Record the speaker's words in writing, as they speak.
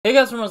Hey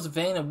guys, from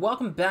RozaldVaneGAME, and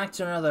welcome back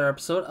to another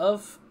episode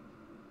of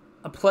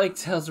A Plague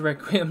Tale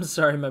Requiem.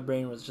 Sorry, my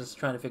brain was just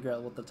trying to figure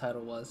out what the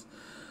title was.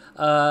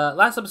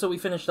 Last episode we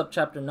finished up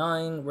Chapter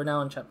 9, we're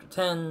now in Chapter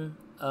 10.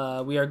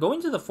 We are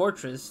going to the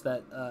fortress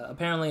that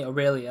apparently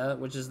Aurelia,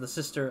 which is the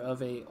sister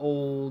of a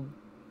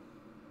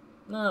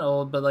not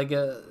old, but like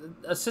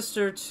a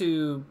sister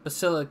to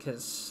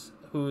Basilicus,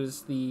 who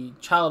is the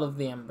child of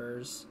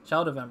Embers.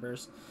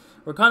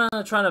 We're kind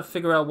of trying to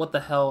figure out what the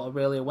hell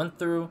Aurelia went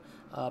through.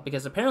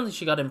 Because apparently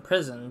she got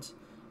imprisoned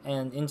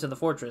and into the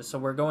fortress, so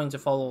we're going to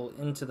follow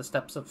into the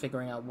steps of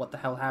figuring out what the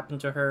hell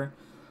happened to her.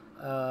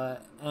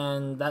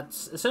 And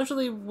that's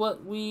essentially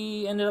what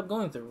we ended up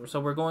going through. So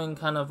we're going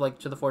kind of like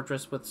to the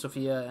fortress with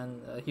Sophia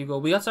and Hugo.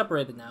 We got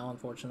separated now,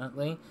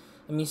 unfortunately.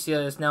 Amicia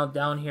is now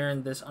down here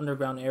in this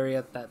underground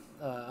area that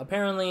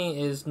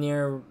apparently is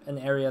near an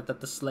area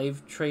that the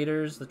slave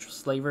traders, the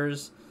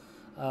slavers,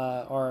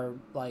 are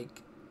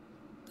like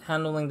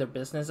handling their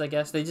business, I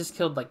guess. They just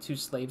killed like 2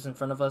 slaves in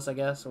front of us, I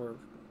guess, or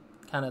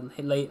kind of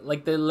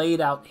they laid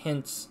out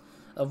hints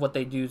of what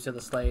they do to the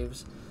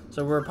slaves.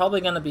 So we're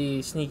probably going to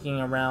be sneaking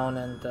around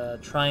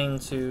and trying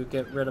to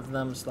get rid of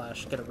them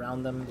 / get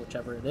around them,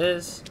 whichever it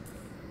is.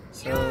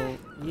 So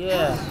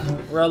yeah,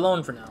 we're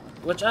alone for now,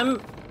 which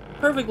I'm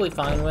perfectly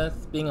fine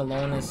with. Being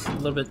alone is a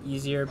little bit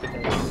easier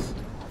because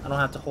I don't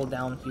have to hold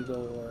down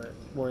Hugo or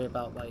worry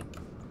about like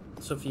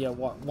Sophia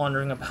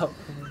wandering about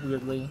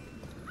weirdly.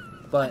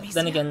 But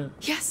then again...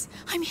 Yes,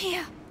 I'm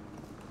here.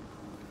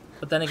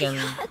 But then again...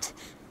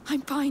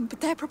 I'm fine,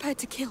 but they're prepared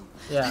to kill.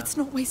 Yeah. Let's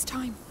not waste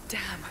time.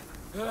 Damn.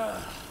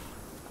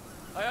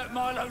 I hope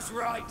Milo's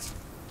right.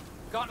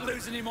 Can't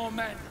lose any more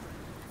men.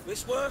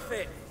 It's worth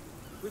it.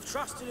 We've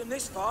trusted him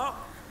this far.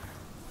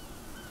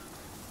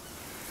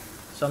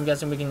 So I'm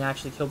guessing we can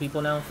actually kill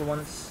people now for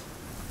once.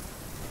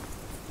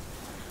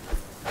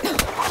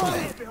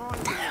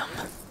 Damn.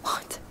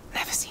 What?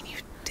 Never seen you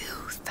do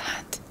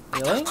that.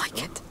 Really? I don't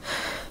like it.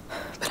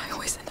 But I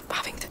always end up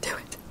having to do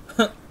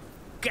it.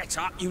 Get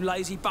up, you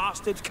lazy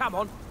bastard. Come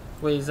on.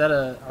 Wait, is that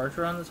an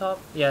archer on the top?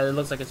 Yeah, it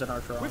looks like it's an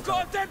archer on We've the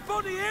top. got a dead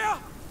body here.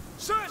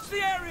 Search the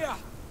area.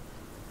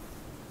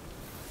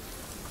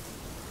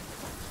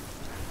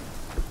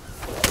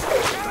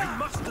 They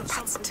must have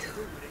something to do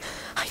with it.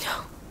 I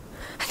know.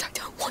 And I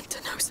don't want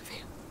to know,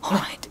 Sophia.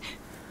 Alright.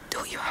 Do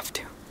what you have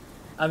to.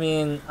 I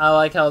mean, I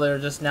like how they're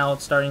just now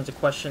starting to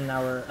question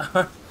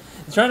our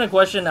trying to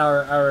question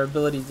our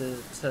ability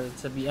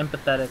to be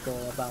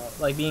empathetical about,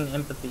 like, giving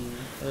empathy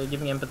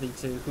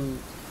to who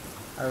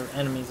our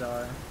enemies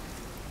are.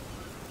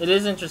 It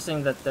is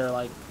interesting that they're,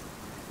 like,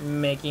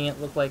 making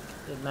it look like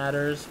it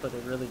matters, but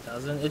it really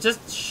doesn't. It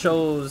just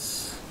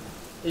shows...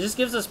 It just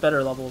gives us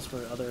better levels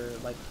for other,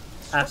 like,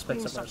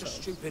 aspects of ourselves. Such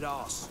a stupid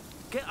ass.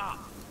 Get up.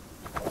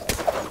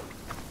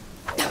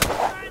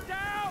 Stand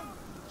down.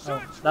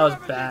 Oh, that was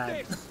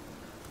bad.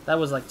 That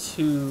was, like,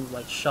 2,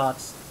 like,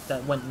 shots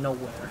that went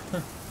nowhere.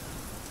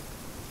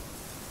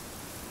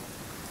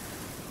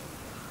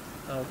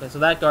 Okay, so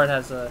that guard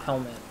has a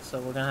helmet, so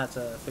we're gonna have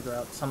to figure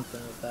out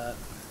something with that.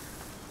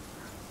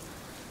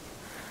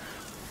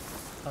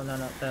 Oh no,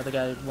 the other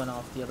guy went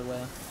off the other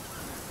way.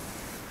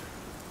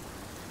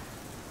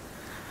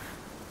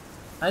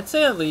 I'd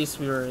say at least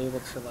we were able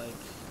to, like...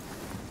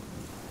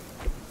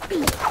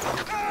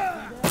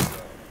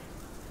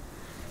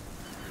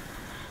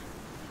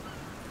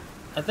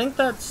 I think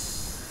that's...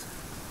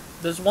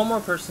 There's one more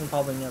person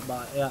probably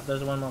nearby. Yeah,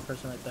 there's one more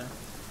person right there.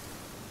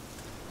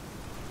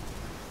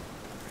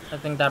 I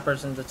think that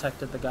person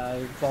detected the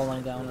guy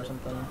falling down or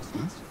something.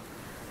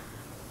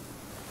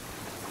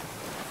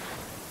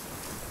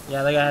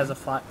 Yeah, that guy has a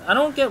fire. I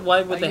don't get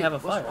why would they have a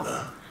fire.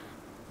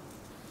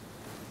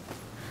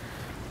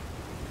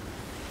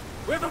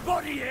 We have a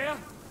body here.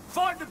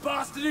 Find the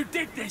bastard who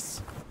did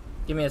this.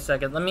 Give me a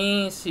second. Let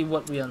me see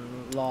what we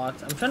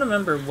unlocked. I'm trying to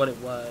remember what it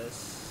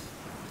was.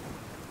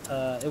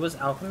 It was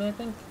alchemy, I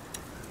think.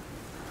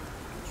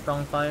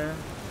 Strong fire.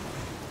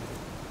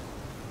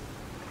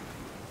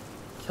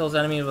 Kills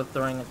enemies with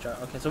throwing a jar.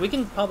 Okay, so we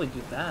can probably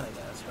do that, I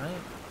guess,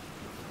 right?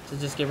 To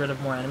just get rid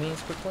of more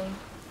enemies quickly.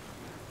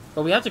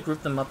 But we have to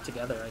group them up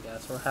together, I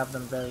guess, or have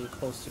them very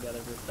close together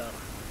grouped up.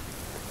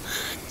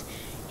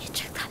 You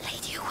took that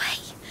lady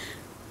away.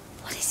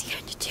 What is he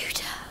going to do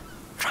to her?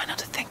 Try not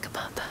to think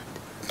about that.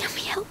 Can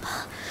we help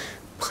her?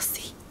 We'll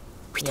see.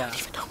 We don't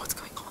even know what's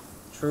going on.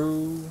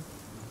 True.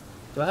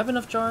 Do I have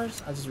enough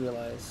jars? I just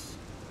realized.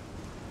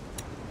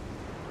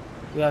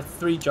 We have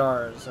 3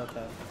 jars.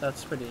 Okay,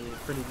 that's pretty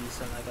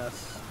decent, I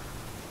guess.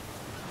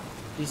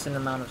 Decent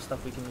amount of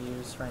stuff we can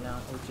use right now.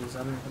 Oh jeez,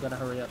 I'm gonna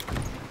hurry up.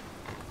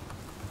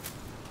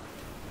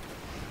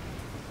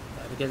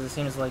 Yeah, because it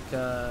seems like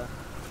they're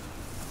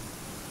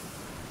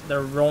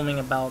roaming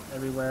about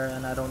everywhere,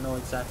 and I don't know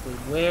exactly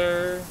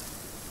where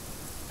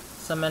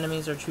some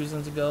enemies are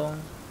choosing to go.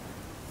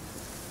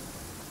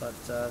 But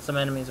some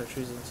enemies are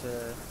choosing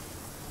to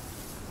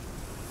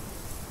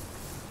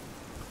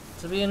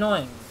be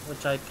annoying,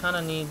 which I kind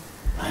of need.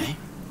 Hey?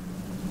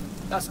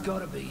 That's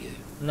gotta be you.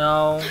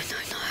 No. No.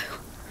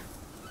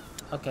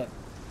 Okay.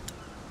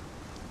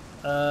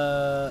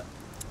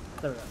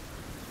 There we go.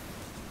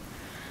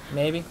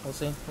 Maybe. We'll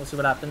see. We'll see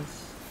what happens.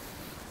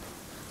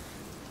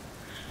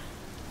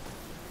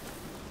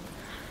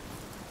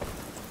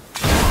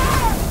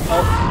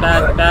 Oh,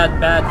 bad, bad,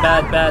 bad,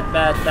 bad, bad,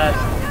 bad, bad.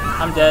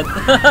 I'm dead.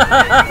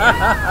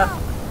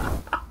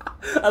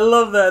 I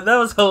love that. That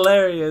was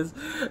hilarious.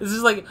 It's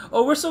just like,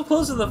 oh, we're so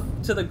close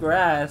to the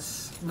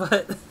grass,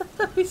 but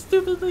I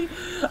stupidly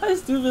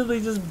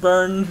just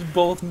burned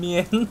both me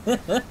and.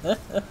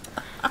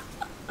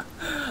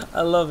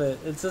 I love it.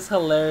 It's just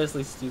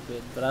hilariously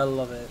stupid, but I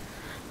love it.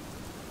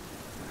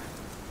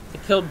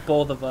 It killed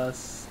both of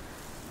us.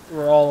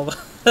 We're all of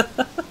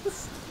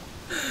us.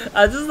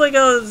 I just like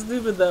how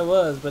stupid that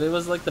was, but it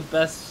was like the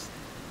best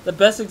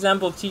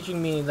example of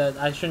teaching me that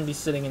I shouldn't be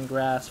sitting in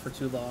grass for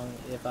too long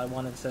if I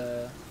wanted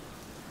to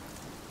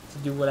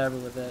do whatever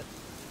with it.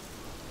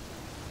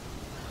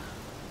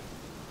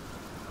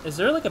 Is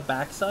there like a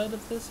backside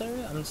of this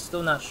area? I'm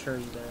still not sure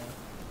either.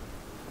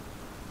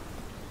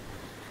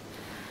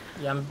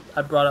 Yeah,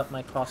 I brought up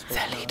my crossbow.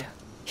 Their leader.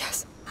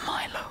 Yes,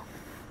 Milo.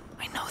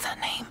 I know that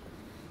name.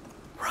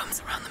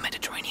 Roams around the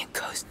Mediterranean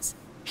coasts.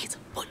 He's a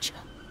butcher.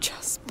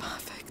 Just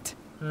perfect.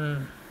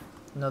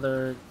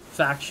 Another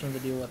faction to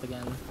deal with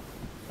again,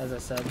 as I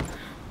said.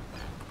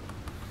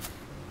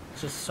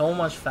 Just so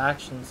much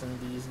factions in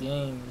these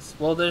games.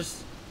 Well,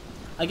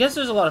 I guess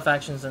there's a lot of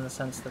factions in the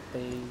sense that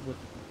they would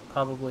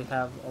probably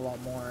have a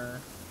lot more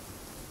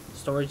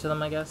story to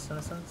them, I guess, in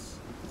a sense.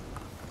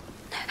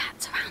 No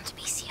rats around,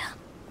 Amicia.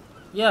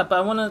 Yeah, but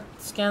I want to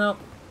scan out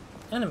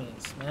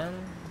enemies, man.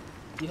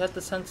 You had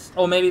the sense...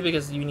 Oh, maybe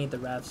because you need the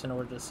rats in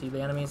order to see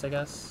the enemies, I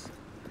guess.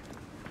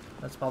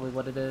 That's probably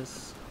what it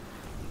is.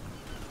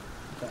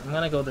 Okay, I'm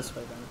gonna go this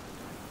way then.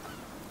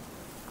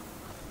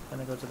 I'm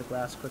gonna go to the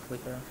grass quickly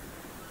here.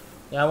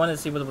 Yeah, I wanted to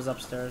see what was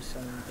upstairs,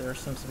 and there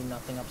seems to be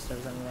nothing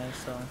upstairs anyway,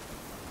 so...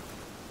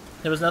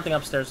 There was nothing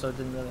upstairs, so it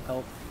didn't really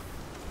help.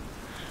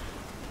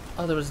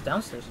 Oh, there was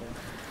downstairs here.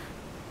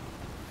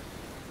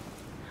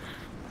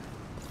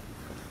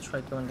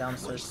 Try going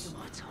downstairs.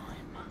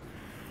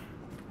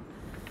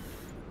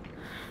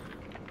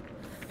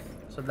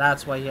 So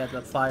that's why he had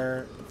the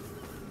fire.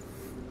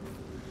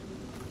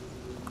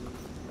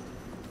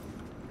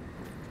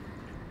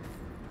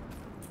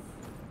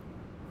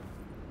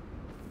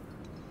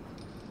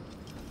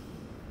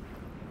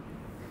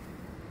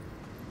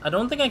 I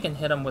don't think I can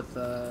hit him with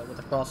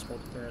a crossbow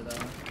here,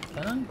 though.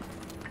 Can I?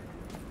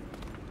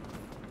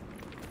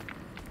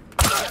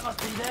 That must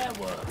be their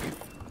work.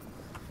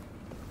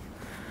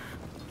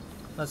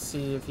 Let's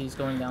see if he's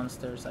going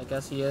downstairs. I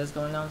guess he is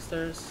going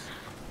downstairs.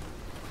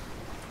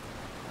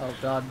 Oh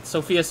god,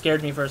 Sophia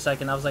scared me for a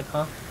second. I was like,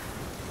 huh?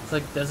 It's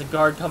like, there's a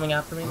guard coming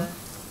after me there?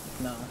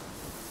 No.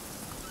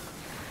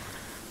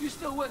 You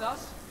still with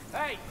us?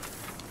 Hey!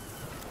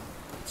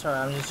 Sorry,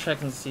 I'm just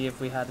checking to see if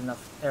we had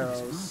enough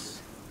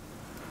arrows.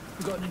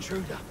 We got an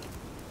intruder.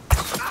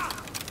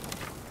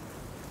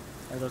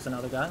 There goes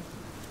another guy.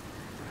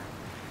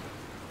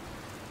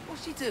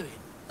 What's he doing?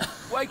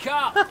 Wake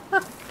up!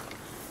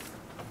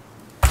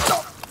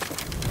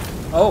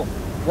 Oh,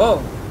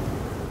 whoa.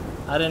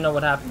 I didn't know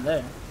what happened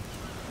there.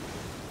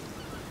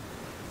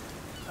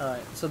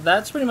 Alright, so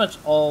that's pretty much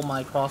all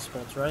my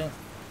crossbows, right?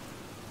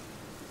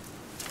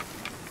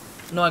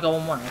 No, I got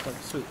one more. Okay,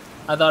 sweet.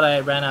 I thought I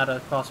ran out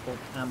of crossbow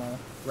ammo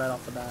right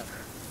off the bat.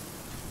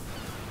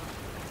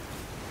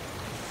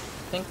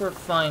 I think we're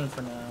fine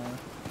for now.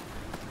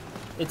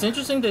 It's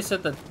interesting they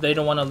said that they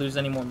don't want to lose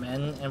any more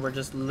men, and we're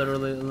just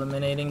literally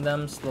eliminating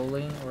them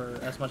slowly, or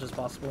as much as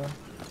possible.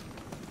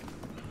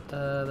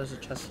 There's a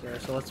chest here,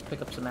 so let's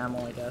pick up some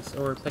ammo, I guess.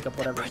 Or pick up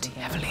whatever. They're pretty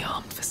heavily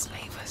armed for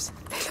slavers.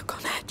 They look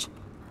on edge,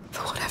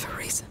 for whatever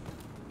reason.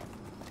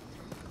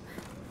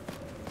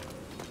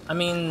 I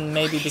mean,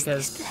 maybe What is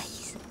because... this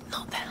place?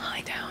 Not their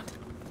hideout,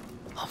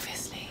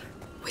 obviously.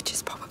 Which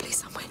is probably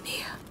somewhere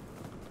near.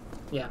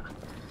 Yeah,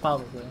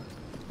 probably.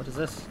 What is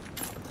this?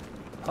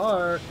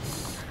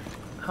 Hearts.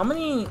 How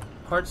many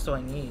hearts do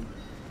I need?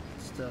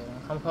 Still,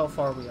 how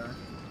far we are?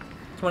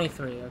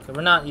 23. Okay,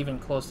 we're not even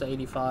close to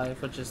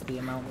 85, which is the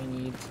amount we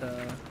need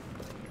to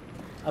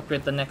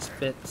upgrade the next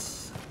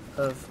bits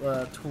of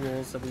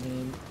tools that we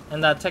need,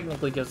 and that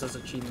technically gives us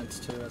achievements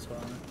too as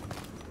well.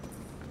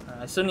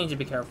 I still need to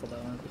be careful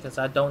though, because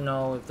I don't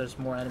know if there's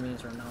more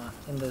enemies or not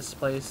in this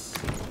place.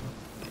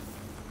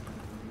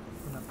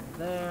 Nothing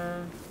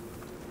there.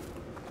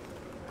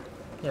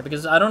 Yeah,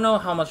 because I don't know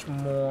how much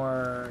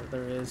more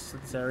there is to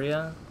this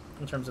area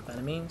in terms of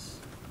enemies.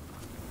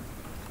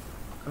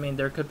 I mean,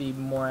 there could be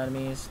more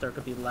enemies, there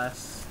could be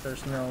less.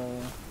 There's no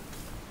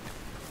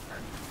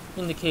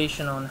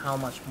indication on how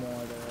much more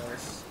there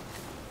is.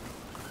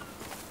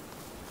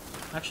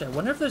 Actually, I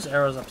wonder if there's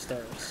arrows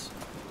upstairs.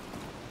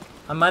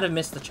 I might have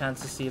missed the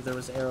chance to see if there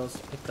was arrows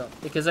picked up.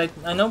 Because I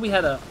know we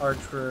had an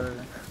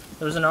archer.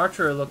 There was an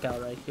archer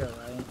lookout right here,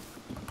 right?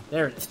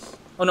 There it is.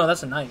 Oh no,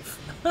 that's a knife.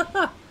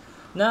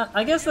 Nah,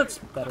 I guess that's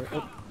better.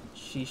 Oh,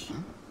 sheesh.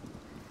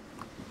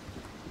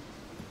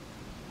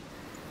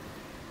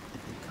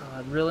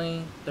 God,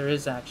 really? There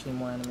is actually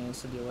more enemies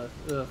to deal with.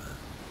 Ugh.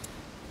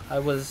 I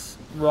was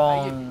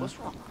wrong. What's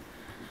wrong?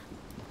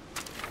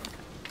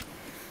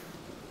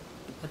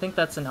 I think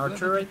that's an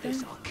archer right there.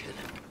 I'll kill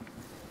him.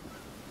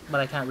 But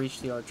I can't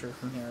reach the archer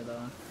from here,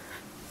 though.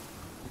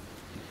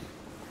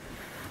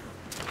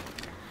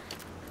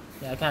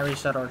 Yeah, I can't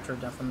reach that archer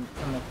from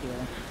up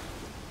here.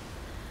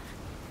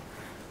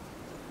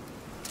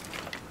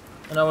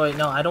 Oh, no, wait,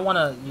 no, I don't want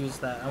to use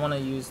that. I want to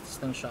use the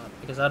slingshot,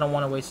 because I don't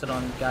want to waste it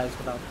on guys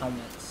without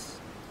helmets.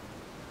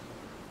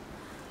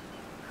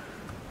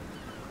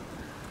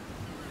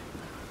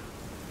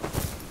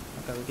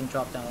 Okay, we can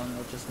drop down,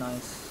 which is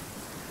nice.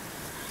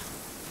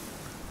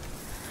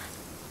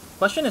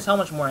 Question is how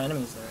much more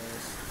enemies there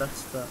is.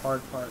 That's the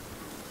hard part.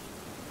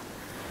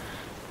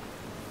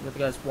 You got the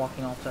guys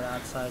walking off to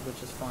that side,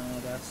 which is fine, I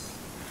guess.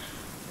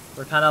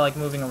 We're kind of like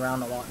moving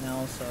around a lot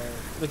now, so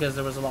because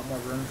there was a lot more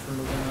room for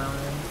moving around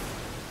in.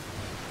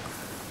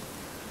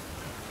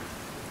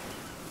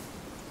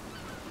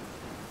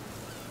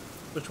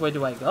 Which way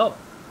do I go?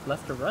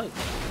 Left or right?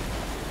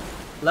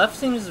 Left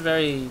seems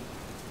very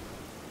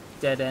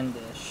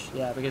dead-end-ish.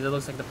 Yeah, because it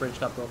looks like the bridge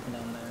got broken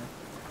down there.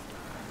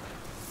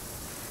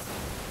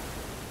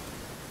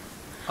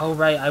 Oh,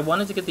 right. I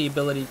wanted to get the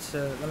ability to...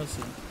 Let me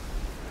see.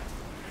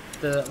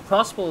 The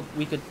crossbow,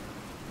 we could...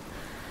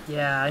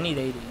 Yeah, I need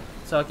 80.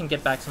 So I can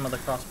get back some of the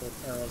crossbow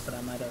arrows that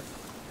I might have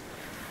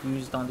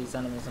used on these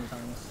enemies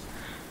sometimes.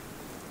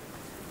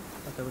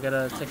 Okay, we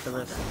gotta take the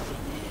risk.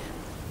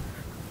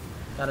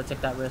 Gotta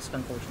take that risk,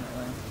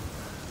 unfortunately.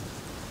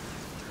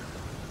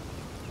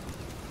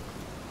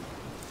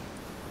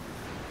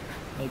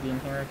 Maybe in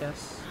here, I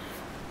guess.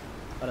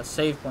 But a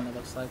save point, it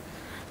looks like.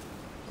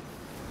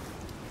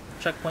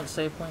 Checkpoint,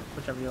 save point,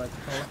 whichever you like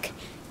to call it. Look,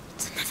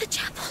 it's another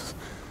chapel.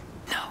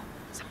 No,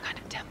 some kind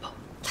of temple.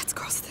 Let's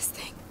cross this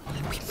thing.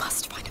 We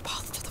must find a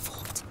path to the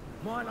fort.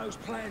 Milo's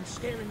plan's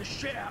scaring the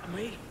shit out of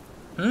me.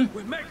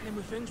 We're meddling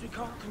with things we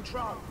can't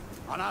control.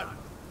 I know,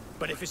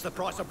 but if it's the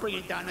price of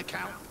bringing down the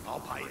Count, I'll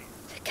pay it.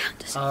 The Count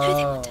doesn't know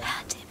they want to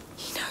hurt him.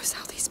 He knows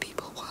how these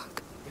people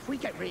work. If we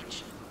get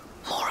rich,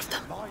 More of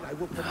them. Milo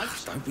will promote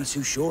something. Don't be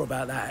too sure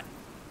about that.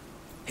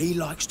 He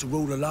likes to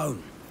rule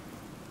alone.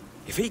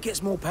 If he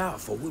gets more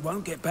powerful, we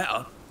won't get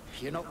better.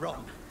 You're not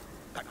wrong.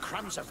 But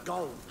crumbs of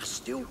gold are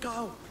still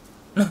gold.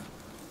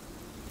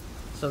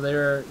 So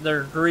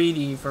they're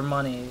greedy for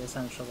money,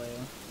 essentially.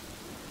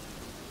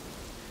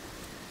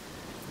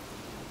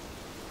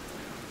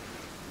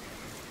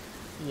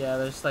 Yeah,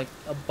 there's like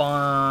a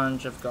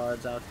bunch of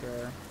guards out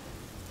here.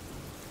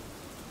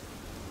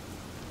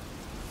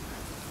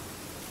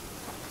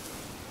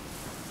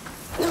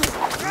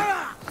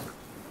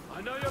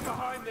 I know you're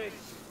behind this.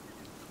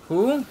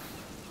 Who?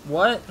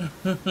 What?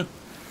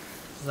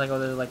 It's like,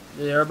 oh,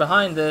 they're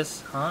behind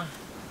this, huh?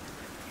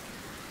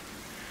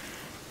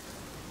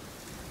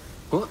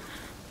 What?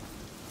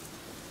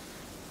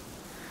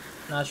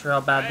 Not sure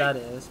how bad that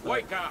is. But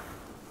Wake up.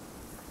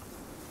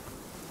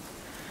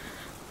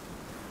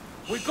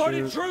 We've got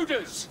Shoot.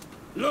 intruders.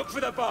 Look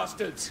for the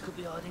bastards. Could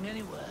be hiding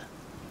anywhere.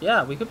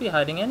 Yeah, we could be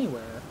hiding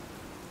anywhere.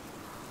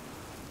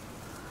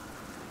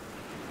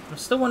 I'm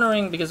still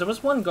wondering, because there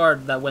was one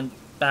guard that went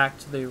back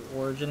to the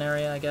origin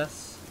area, I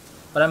guess.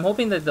 But I'm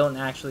hoping they don't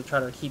actually try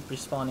to keep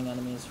respawning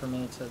enemies for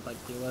me to, like,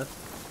 deal with.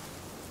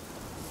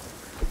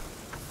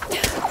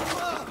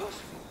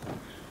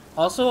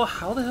 Also,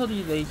 how the hell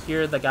do they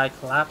hear the guy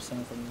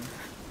collapsing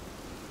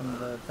from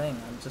the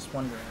thing? I'm just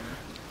wondering.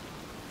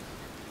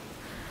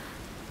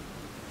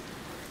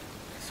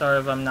 Sorry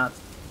if I'm not...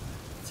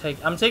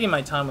 I'm taking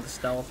my time with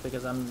stealth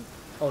because I'm...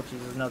 Oh,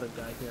 geez, there's another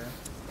guy here.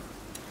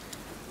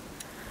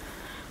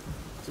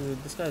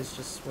 Dude, this guy's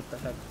just... What the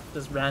heck?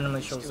 Just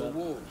randomly shows Still up.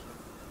 wall.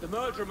 The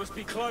murderer must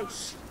be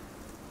close.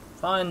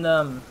 Find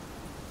them.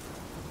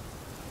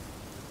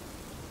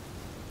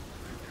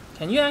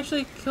 Can you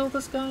actually kill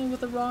this guy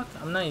with a rock?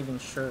 I'm not even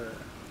sure.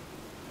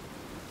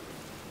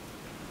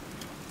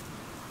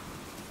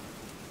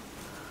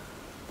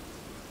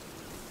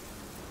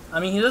 I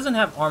mean, he doesn't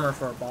have armor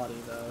for a body,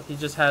 though. He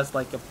just has,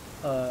 like,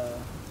 a...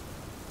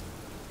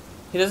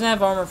 He doesn't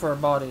have armor for a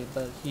body,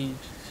 but he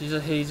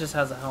just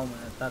has a helmet.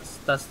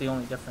 That's the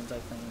only difference, I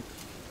think.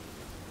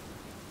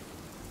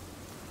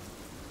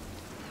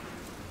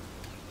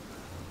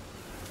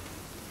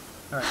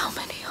 Alright. How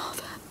many are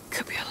there?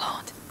 Could be a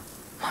lot.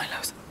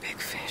 Milo's a big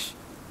fish.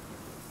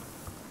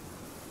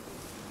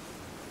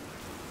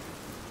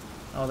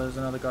 Oh, there's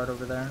another guard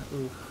over there.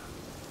 Oof.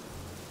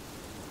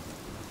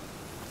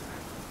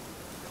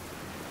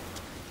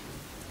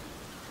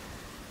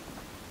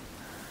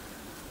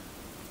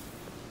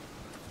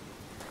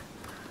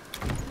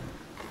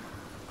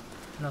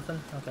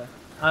 Nothing? Okay.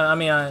 I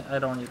mean, I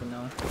don't even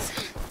know.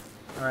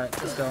 Alright,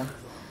 let's go.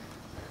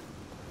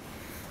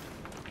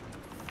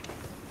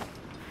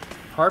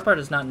 Hard part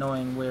is not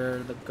knowing where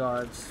the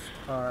guards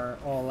are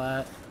all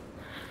at.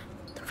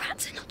 The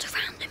rats are not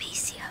around,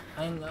 Amicia.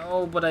 I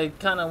know, but I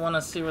kind of want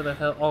to see where the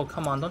hell... Oh,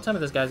 come on. Don't tell me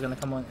this guy's going to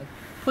come on.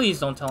 Please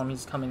don't tell him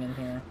he's coming in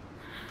here.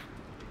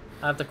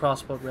 I have the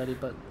crossbow ready,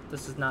 but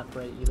this is not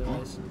great either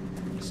ways.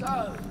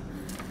 So,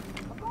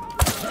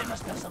 they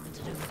must have something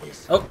to do with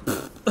this. Oh!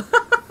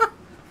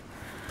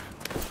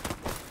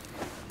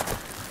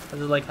 I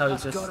just like how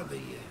he's That's just... gotta be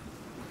you.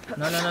 No,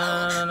 no, no,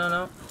 no, no, no,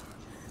 no.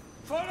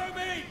 Follow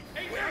me!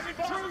 English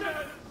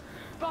intruder!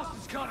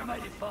 Bastards can't have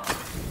made it far.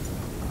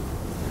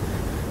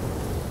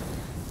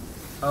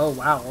 Oh,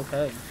 wow,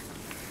 okay.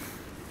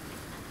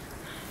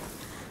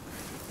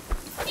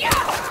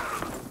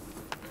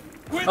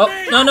 With Oh,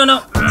 me! no, no, no!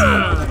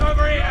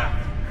 Over here!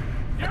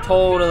 I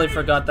totally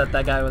forgot that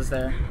that guy was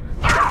there.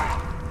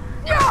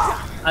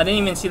 I didn't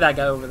even see that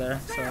guy over there,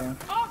 so...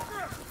 After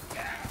him!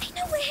 They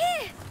know we're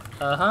here.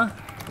 Uh-huh.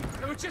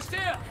 They were just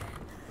here!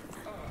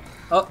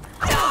 Oh.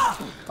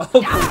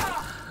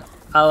 Oh.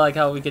 I like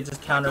how we could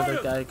just counter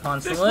the guy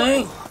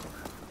constantly.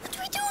 What do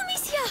we do,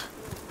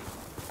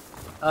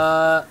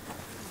 Amicia?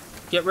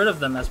 Get rid of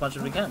them as much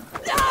as we can.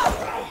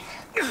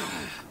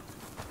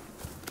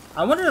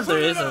 I wonder if there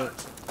is a...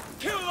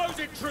 Kill those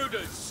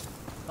intruders!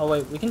 Oh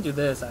wait, we can do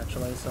this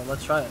actually, so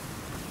let's try it.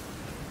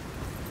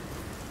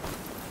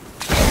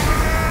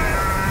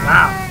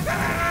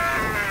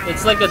 Wow.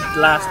 It's like a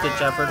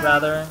last-ditch effort,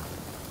 rather.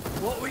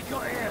 What we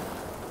got here?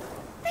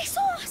 They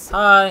saw us.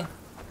 Hi.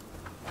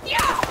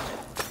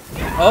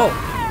 Oh.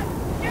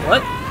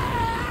 What?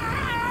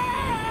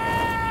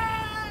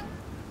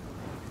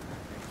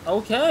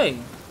 Okay.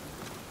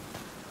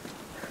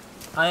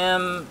 I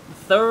am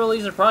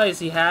thoroughly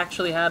surprised he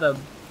actually had a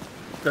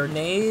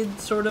grenade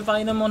sort of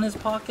item on his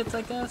pockets,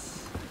 I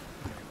guess.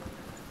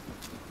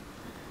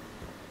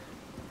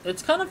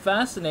 It's kind of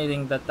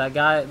fascinating that that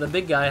guy, the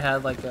big guy,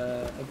 had like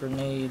a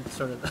grenade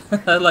sort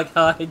of. I like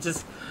how I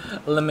just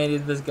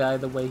eliminated this guy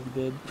the way he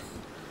did.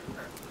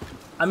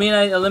 I mean,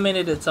 I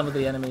eliminated some of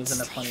the enemies in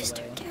a funny Slaves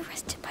way. don't get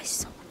arrested by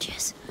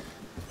soldiers.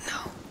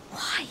 No,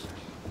 Why?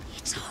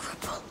 It's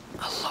horrible.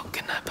 a lot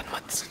can happen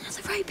once. There's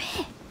another rope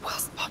here. Well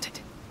spotted.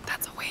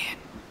 That's a way in.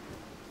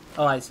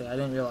 Oh, I see. I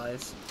didn't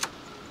realize.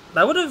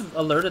 That would have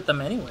alerted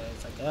them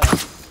anyways, I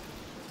guess.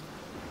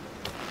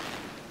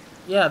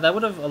 Yeah, that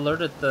would have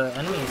alerted the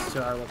enemies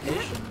to our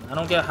location. I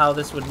don't get how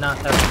this would not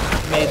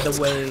have made the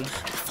way. The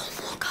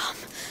phone will come.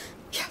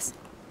 Yes.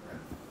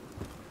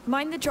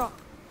 Mind the drop.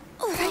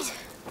 All right.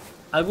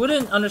 I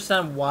wouldn't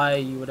understand why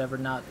you would ever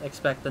not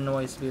expect the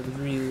noise to be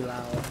really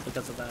loud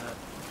because of that.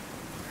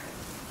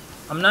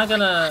 I'm not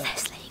gonna... They're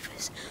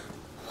slavers.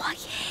 Why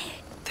here?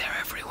 They're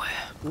everywhere.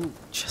 Ooh.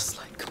 Just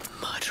like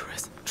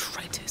murderers,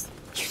 traitors.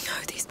 You know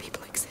these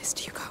people exist,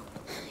 Hugo.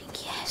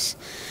 Yes.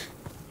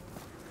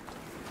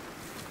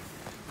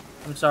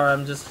 I'm sorry,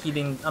 I'm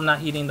not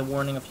heeding the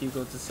warning of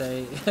Hugo to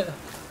say...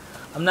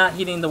 I'm not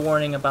heeding the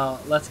warning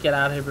about let's get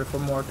out of here before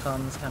more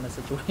comes kind of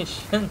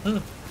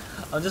situation.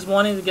 I'm just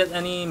wanting to get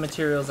any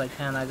materials I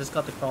can. I just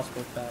got the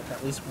crossbow back,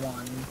 at least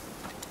one.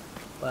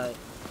 But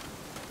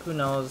who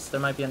knows, there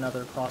might be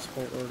another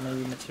crossbow or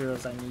maybe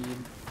materials I need.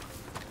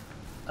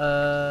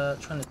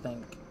 Trying to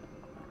think.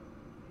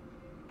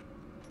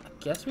 I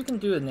guess we can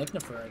do an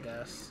ignifer, I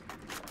guess.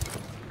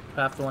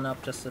 Craft one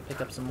up just to pick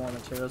up some more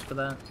materials for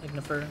that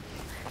ignifer.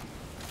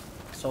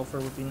 Sulfur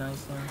would be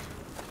nice then.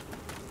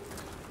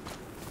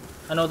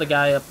 I know the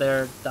guy up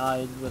there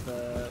died with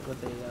a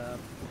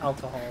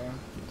alcohol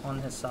on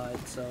his side,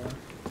 so...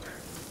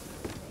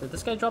 Did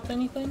this guy drop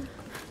anything?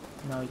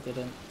 No, he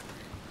didn't.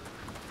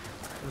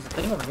 There's a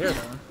thing over here,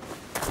 though.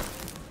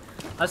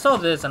 I saw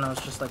this and I was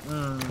just like,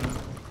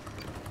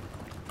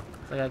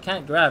 Like, I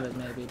can't grab it,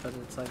 maybe, but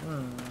it's like,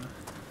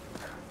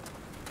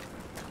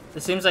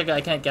 It seems like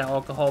I can't get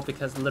alcohol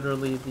because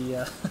literally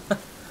the,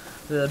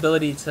 the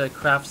ability to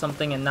craft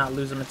something and not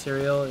lose a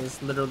material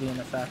is literally in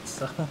effect,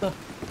 so...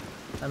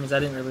 That means I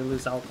didn't really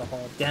lose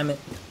alcohol. Damn it.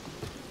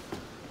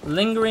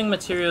 Lingering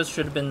materials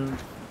should have been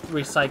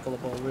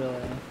recyclable, really,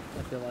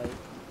 I feel like.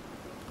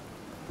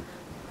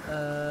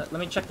 Let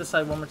me check the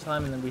side one more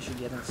time and then we should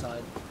get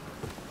inside.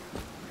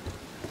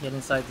 Get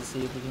inside to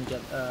see if we can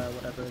get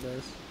whatever it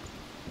is.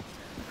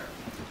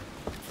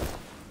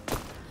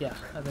 Yeah,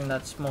 I think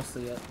that's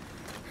mostly it.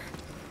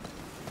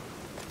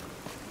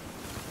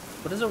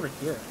 What is over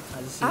here?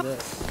 I just see Up.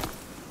 this.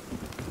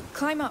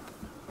 Climb up.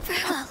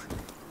 Very well.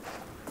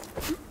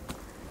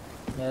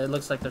 Yeah, it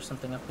looks like there's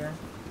something up here.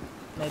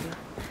 Maybe.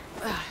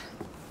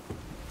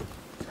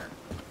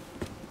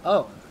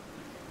 Oh.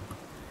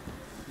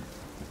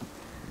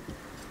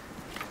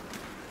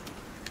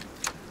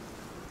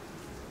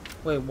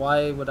 Wait,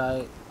 why would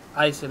I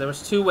see, there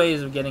was two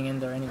ways of getting in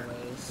there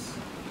anyways.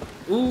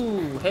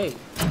 Ooh, hey.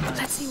 Nice.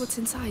 Let's see what's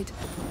inside.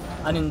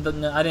 I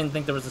didn't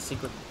think there was a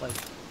secret, like...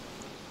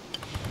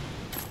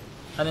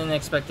 I didn't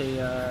expect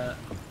a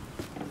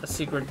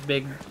secret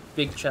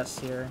big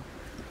chest here.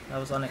 That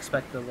was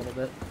unexpected a little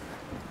bit.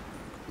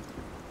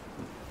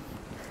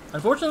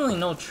 Unfortunately,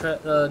 no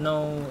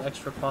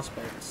extra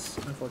crossbows,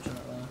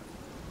 unfortunately.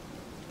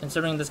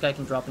 Considering this guy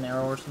can drop an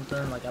arrow or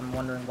something, like, I'm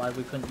wondering why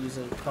we couldn't use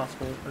a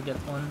crossbow or get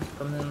one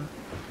from him.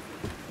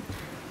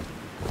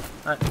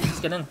 Alright, let's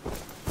get in.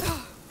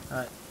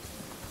 Alright.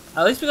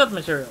 At least we got the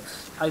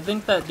materials. I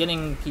think that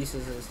getting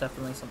pieces is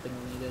definitely something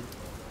we needed.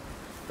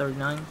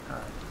 39?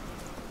 Alright.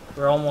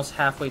 We're almost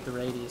halfway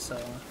through 80, so...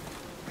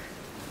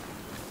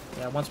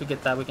 Yeah, once we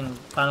get that, we can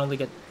finally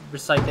get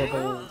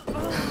recyclable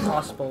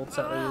crossbows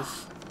at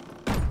least.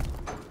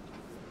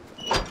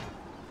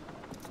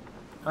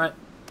 Alright.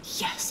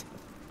 Yes.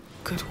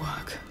 Good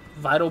work.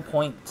 Vital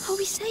points. Are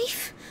we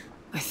safe?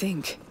 I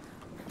think.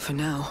 For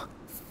now.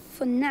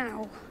 For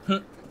now.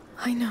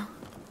 I know.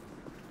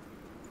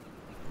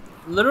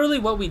 Literally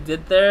what we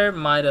did there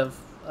might have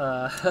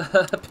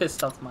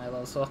pissed off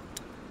Milo, so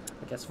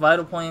I guess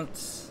vital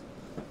points.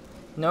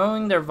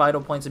 Knowing their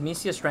vital points,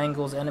 Amicia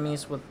strangles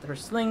enemies with her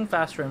sling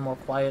faster and more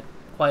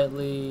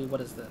quietly.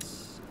 What is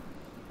this?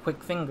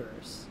 Quick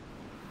fingers.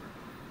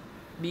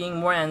 Being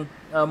more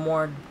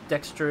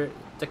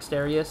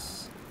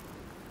dexterous.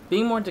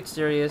 Being more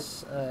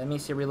dexterous,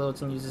 Amicia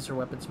reloads and uses her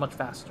weapons much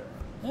faster.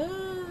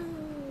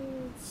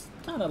 It's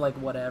kind of like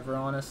whatever,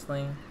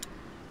 honestly.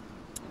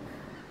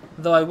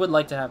 Though I would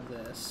like to have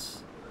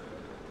this.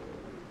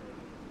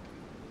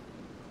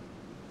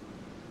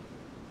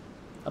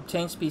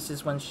 Obtains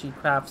pieces when she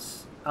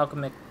crafts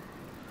alchemic.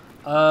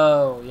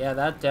 Oh, yeah,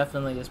 that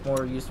definitely is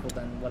more useful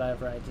than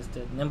whatever I just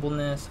did.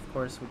 Nimbleness, of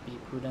course, would be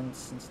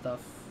prudence and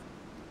stuff.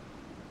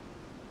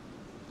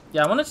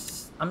 Yeah,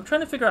 I'm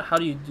trying to figure out how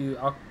do you do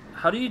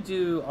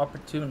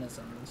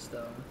opportunisms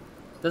though.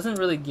 It doesn't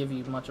really give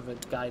you much of a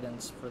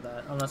guidance for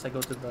that unless I go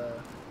to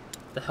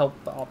the help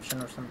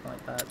option or something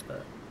like that,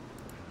 but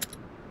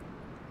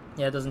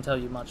yeah, it doesn't tell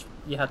you much.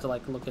 You have to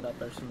like look it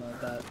up or something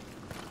like that.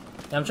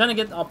 Yeah, I'm trying to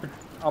get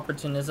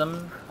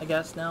opportunism, I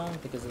guess, now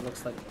because it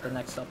looks like the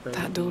next upgrade.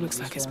 That door looks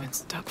like it's been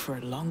stuck for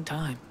a long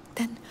time.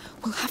 Then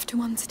we'll have to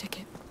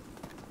unstick it.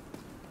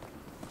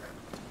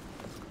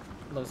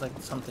 Looks like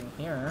something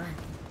here.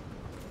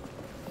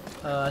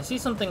 I see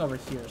something over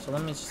here, so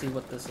let me see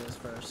what this is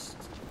first.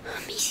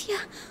 Amicia,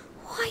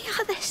 why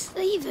are there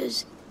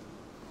slavers?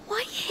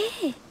 Why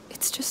here?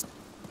 It's just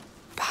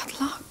bad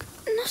luck.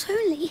 Not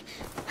only,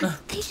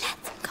 they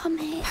let them come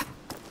here.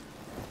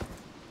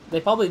 They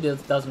probably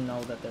doesn't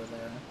know that they're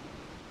there.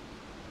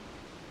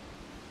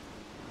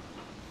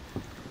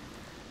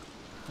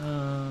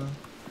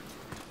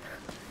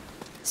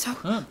 So,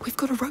 we've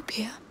got a rope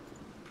here.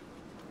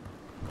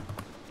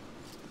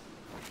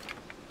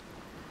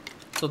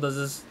 So does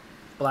this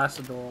blast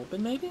the door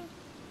open, maybe?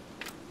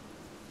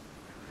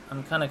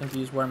 I'm kind of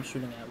confused where I'm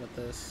shooting at with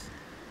this.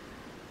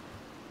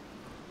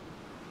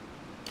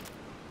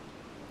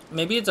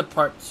 Maybe it's a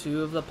part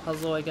 2 of the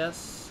puzzle, I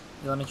guess.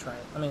 Yeah, let me try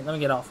it. Let me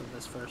get off of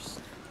this first.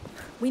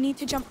 We need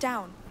to jump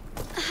down.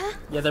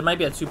 Yeah, there might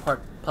be a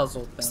 2-part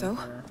puzzle thing. So?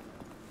 Here.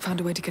 Found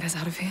a way to get us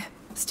out of here?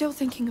 Still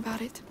thinking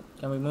about it.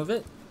 Can we move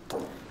it?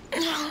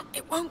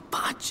 It won't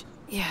budge.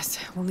 Yes,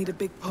 we'll need a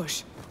big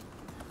push.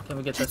 Can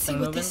we get Let's this see thing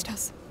what moving? this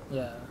does.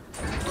 Yeah.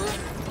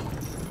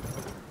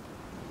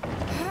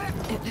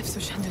 It lifts the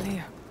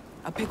chandelier.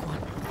 A big one.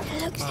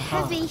 It looks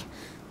heavy.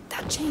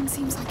 That chain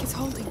seems like it's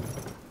holding.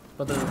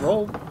 But there's a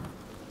rope.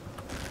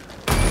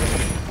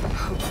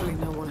 Hopefully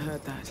no one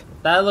heard that.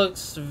 That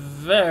looks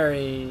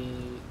very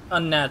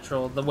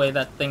unnatural, the way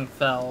that thing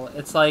fell.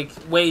 It's like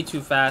way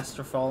too fast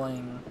for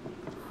falling.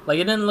 Like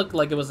it didn't look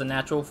like it was a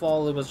natural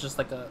fall, it was just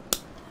like a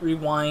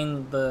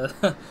rewind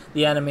the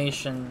the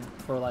animation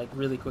for like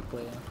really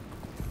quickly.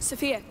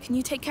 Sophia, can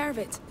you take care of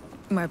it?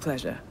 My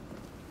pleasure.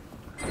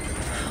 I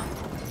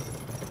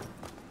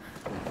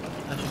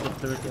should get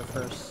through it here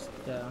first.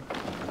 Yeah.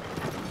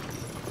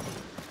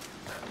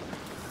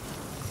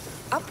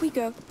 Up we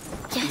go.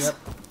 Yes. Yep.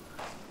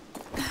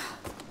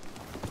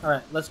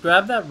 Alright, let's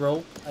grab that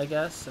rope, I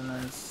guess, and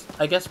then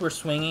I guess we're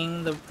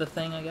swinging the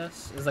thing, I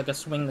guess. It's like a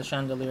swing the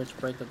chandelier to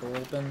break the door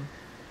open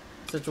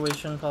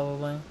situation,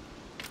 probably.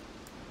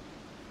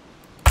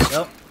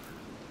 Yep.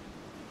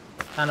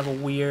 Kind of a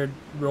weird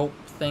rope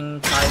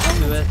thing tied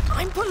to it.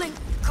 I'm pulling.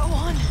 Go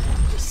on.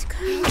 It's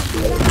going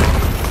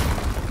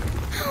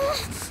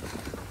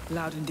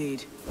Loud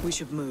indeed. We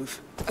should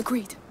move.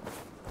 Agreed.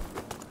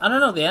 I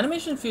don't know, the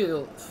animation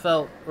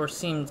felt or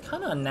seemed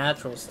kind of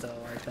unnatural still,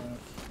 I think.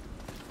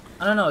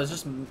 I don't know,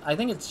 I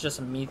think it's just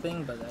a me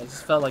thing, but I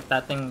just felt like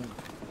that thing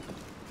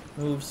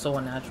moved so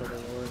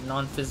unnaturally or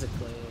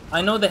non-physically.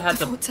 I know they had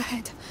to... Thoughts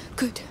ahead.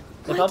 Good.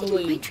 They Why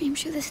probably... didn't my dream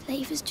show the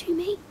slavers to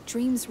me?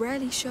 Dreams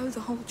rarely show the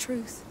whole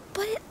truth.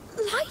 But it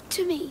lied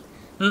to me.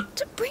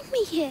 To bring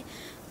me here.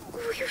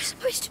 We were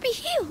supposed to be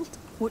healed.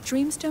 What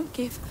dreams don't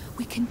give,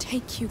 we can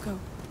take, Hugo.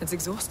 It's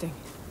exhausting,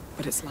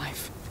 but it's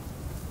life.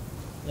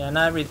 Yeah,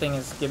 not everything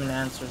is given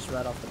answers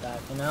right off the bat,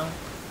 you know?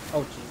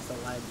 Oh jeez, the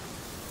lag.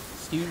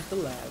 Excuse the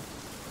lag.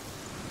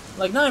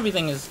 Like, not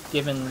everything is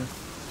given,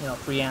 you know,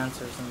 free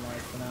answers in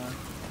life, you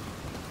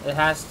know? It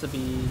has to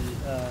be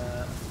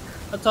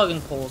a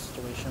tug-and-pull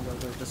situation where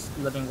we're just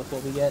living with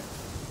what we get.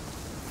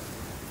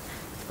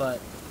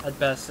 But at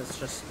best, it's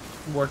just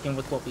working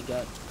with what we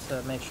get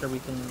to make sure we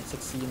can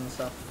succeed and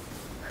stuff.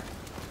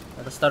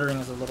 The stuttering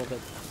is a little bit...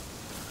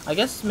 I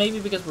guess maybe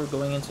because we're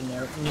going into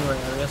newer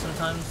areas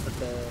sometimes, that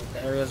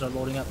the areas are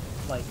loading up,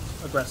 like,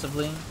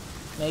 aggressively,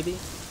 maybe.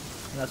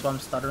 And that's why I'm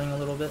stuttering a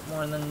little bit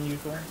more than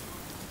usual.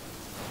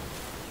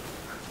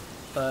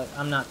 But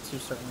I'm not too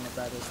certain if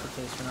that is the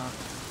case or not.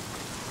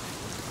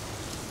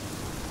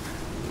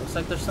 Looks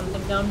like there's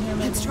something down here,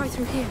 maybe? Let's try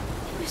through here.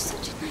 It was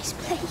such a nice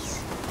place.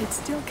 It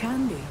still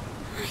can be.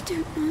 I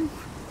don't know.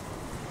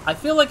 I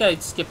feel like I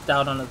skipped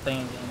out on a thing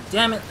again.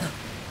 Damn it!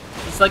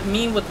 It's like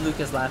me with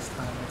Lucas last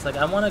time. It's like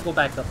I want to go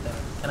back up there.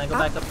 Can I go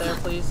back up there,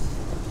 please?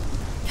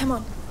 Come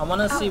on. I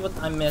want to see what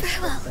I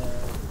missed up there.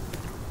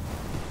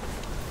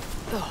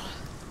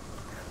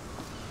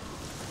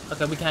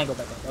 Okay, we can't go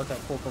back up. Okay,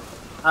 cool.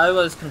 I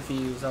was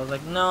confused. I was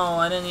like, no,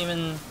 I didn't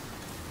even...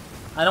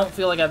 I don't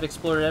feel like I've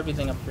explored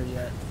everything up here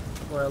yet.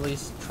 Or at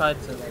least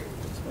tried to, like,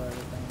 explore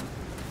everything.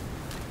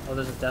 Oh,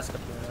 there's a desk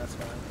up here, that's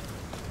why.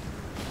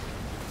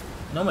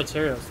 No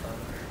materials,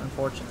 though,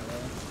 unfortunately.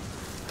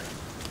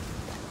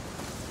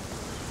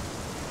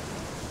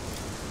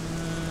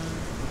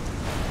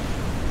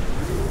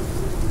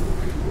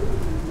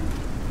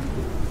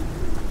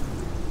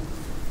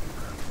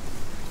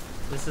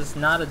 This is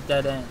not a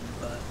dead end,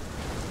 but...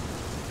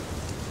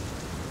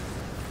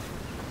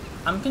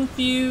 I'm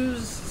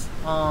confused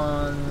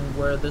on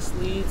where this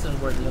leads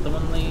and where the other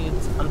one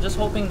leads. I'm just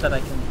hoping that I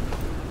can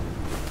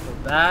go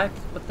back,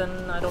 but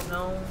then I don't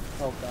know.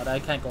 Oh god, I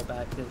can't go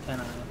back, can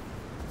I?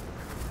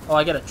 Oh,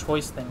 I get a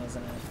choice thing,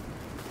 isn't it?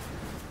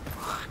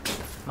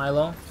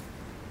 Milo?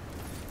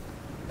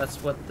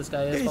 That's what this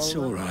guy is? It's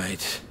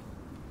alright.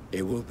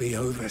 It will be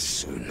over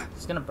soon.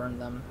 He's gonna burn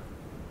them.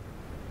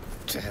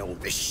 To hell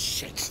with this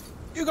shit.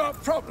 You got a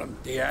problem,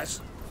 Diaz?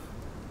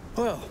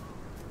 Well,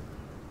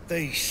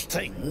 these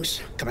things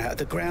come out of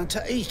the ground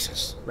to eat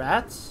us.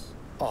 Rats?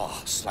 Our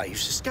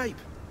slaves escape.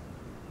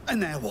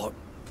 And now what?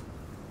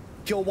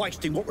 You're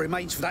wasting what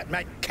remains for that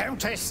mad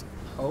countess?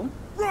 Oh?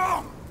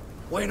 Wrong!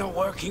 We're not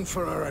working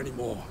for her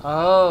anymore.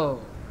 Oh.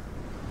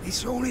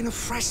 It's all in a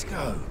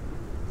fresco.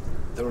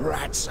 The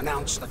rats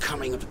announce the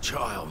coming of a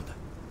child.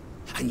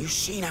 And you've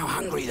seen how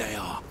hungry they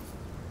are.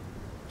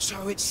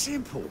 So it's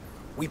simple.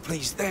 We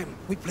please them,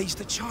 we please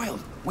the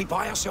child. We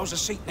buy ourselves a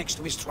seat next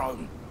to his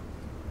throne.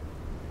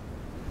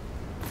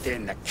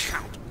 Then the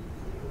Count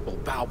will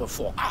bow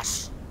before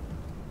us.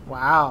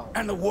 Wow.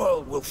 And the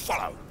world will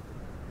follow.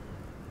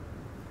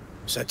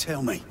 So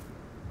tell me,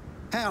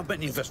 how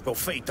many of us will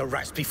feed the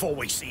rats before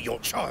we see your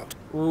child?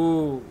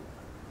 Ooh.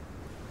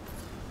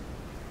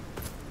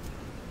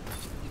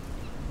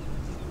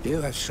 You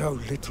have so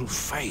little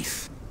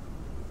faith.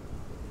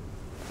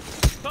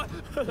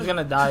 He's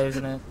gonna die,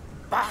 isn't it?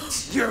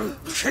 But you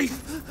keep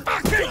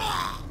backing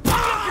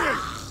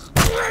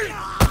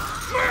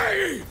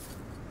me!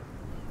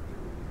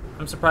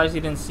 I'm surprised he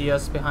didn't see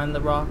us behind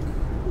the rock.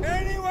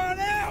 Anyone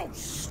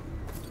else?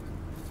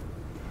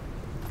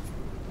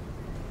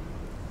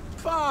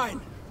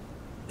 Fine.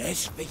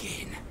 Let's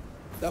begin.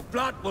 The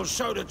blood will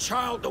show the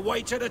child the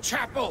way to the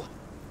chapel.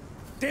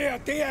 Dear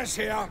Diaz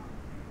here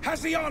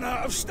has the honor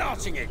of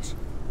starting it.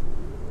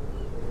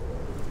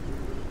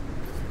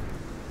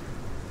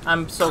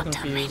 I'm so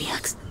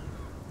confused.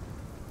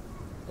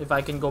 If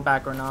I can go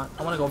back or not.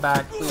 I want to go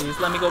back, please.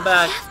 Let me go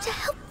back. We have to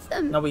help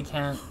them. No, we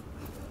can't.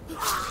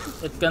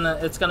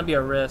 It's gonna be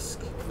a risk.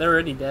 They're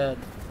already dead.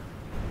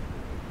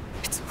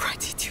 It's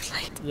already too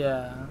late.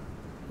 Yeah.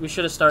 We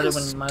should have started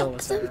when Milo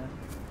was there.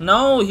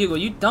 No, Hugo,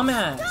 you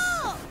dumbass.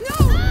 No!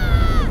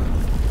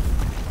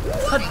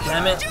 God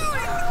damn it.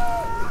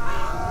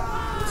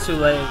 It's too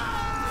late.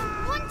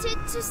 I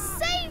wanted to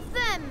save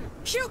them!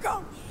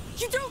 Hugo!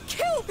 You don't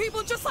kill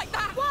people just like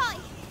that! Why?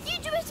 You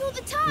do it all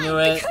the time! Knew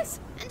it. Because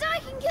And I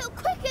can kill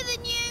quicker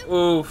than you!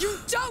 Oof. you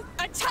don't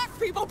attack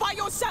people by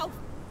yourself!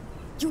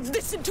 You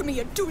listen to me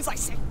and do as I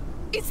say.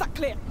 Is that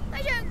clear?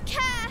 I don't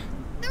care!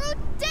 They're all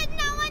dead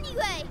now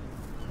anyway!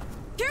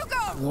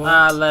 Hugo!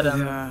 Let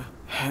him. The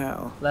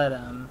hell? Let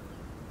him.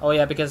 Oh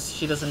yeah, because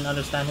she doesn't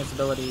understand his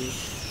abilities.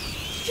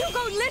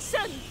 Hugo,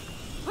 listen!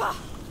 Ah,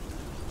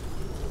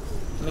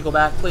 Let me go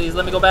back, please.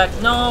 Let me go back.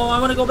 No, I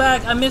want to go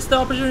back. I missed the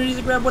opportunity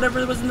to grab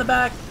whatever was in the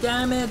back.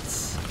 Damn it.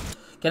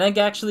 Can I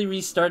actually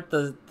restart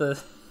the...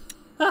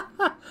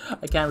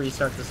 I can't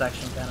restart the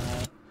section, can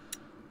I?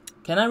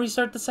 Can I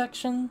restart the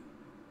section?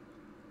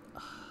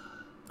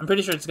 I'm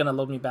pretty sure it's gonna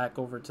load me back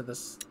over to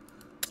this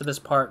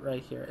part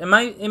right here. It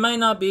might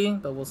not be,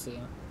 but we'll see.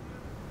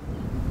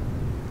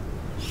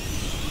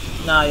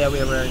 Nah, yeah,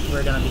 we're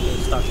gonna be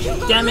stuck.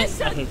 Damn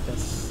it! I hate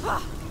this.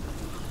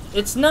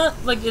 It's not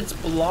like it's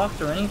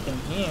blocked or anything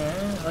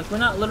here. Like we're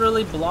not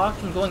literally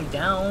blocked and going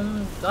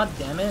down. God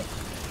damn it!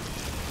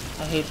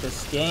 I hate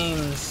this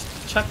game's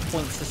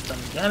checkpoint system.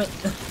 Damn it!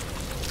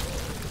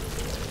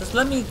 Just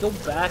let me go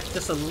back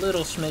just a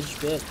little smidge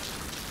bit.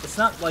 It's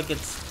not like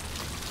it's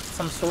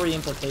some story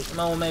implication.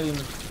 Well,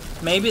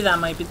 maybe that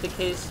might be the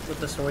case with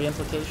the story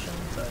implication,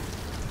 but...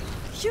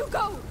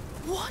 Hugo!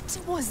 What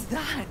was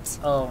that?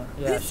 Oh,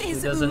 yeah, This she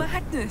is doesn't...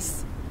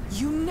 madness.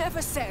 You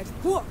never said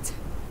what?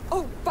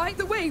 Oh, by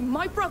the way,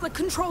 my brother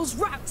controls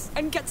rats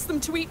and gets them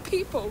to eat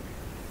people.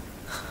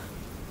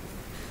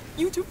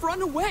 You'd have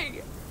run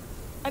away.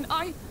 And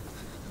I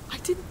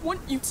didn't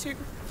want you to.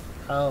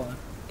 Oh.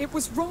 It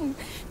was wrong,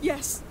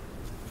 yes.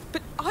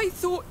 But I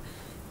thought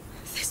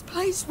this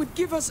place would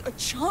give us a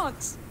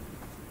chance.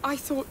 I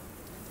thought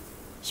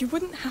you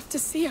wouldn't have to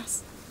see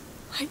us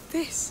like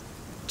this.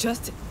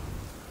 Just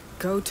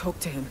go talk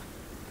to him.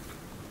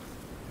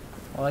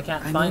 Well, I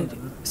can't I find need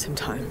him. some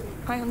time.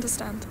 I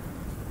understand.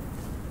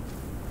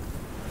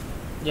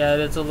 Yeah,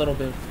 it's a little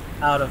bit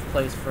out of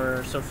place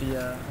for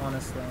Sophia,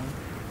 honestly.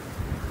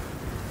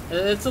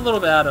 It's a little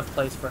bit out of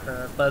place for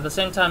her, but at the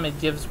same time it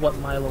gives what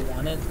Milo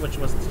wanted, which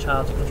was the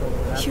child to control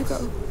the rats.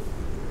 Hugo.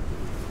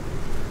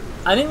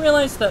 I didn't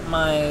realize that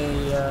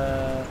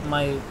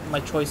my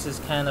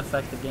choices can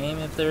affect the game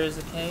if there is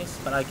a case,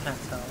 but I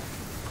can't tell.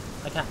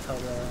 I can't tell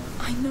really.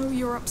 I know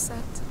you're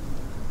upset.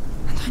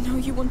 And I know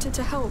you wanted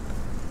to help.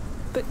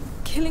 But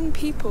killing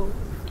people,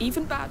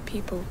 even bad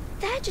people...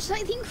 They're just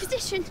like the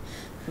Inquisition.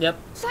 Yep.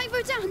 Like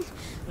Rodan.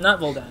 Not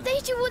Voldan. They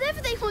do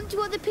whatever they want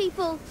to other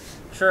people.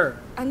 Sure.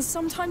 And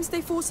sometimes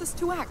they force us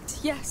to act,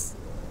 yes.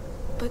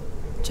 But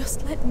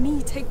just let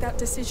me take that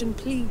decision,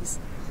 please.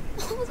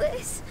 All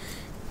this...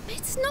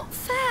 It's not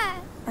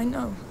fair. I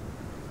know.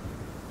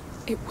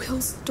 It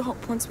will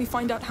stop once we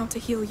find out how to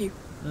heal you.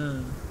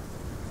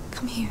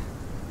 Come here.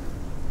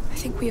 I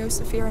think we owe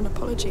Sophia an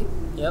apology.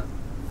 Yep.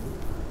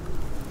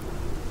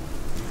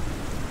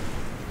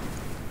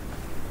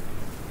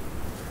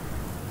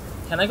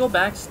 Can I go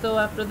back still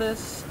after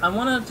this? I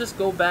want to just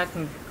go back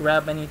and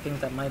grab anything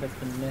that might have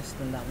been missed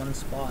in that one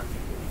spot.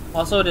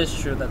 Also, it is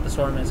true that the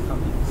storm is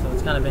coming, so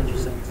it's kind of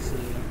interesting to see.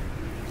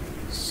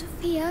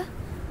 Sophia?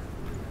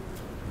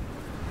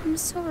 I'm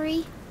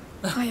sorry.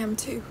 I am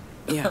too.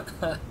 Yeah.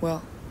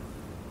 Well,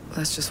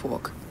 let's just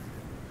walk.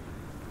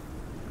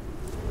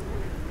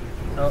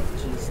 Oh,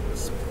 jeez.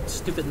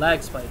 Stupid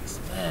lag spikes.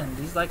 Man,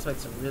 these lag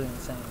spikes are really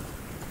insane.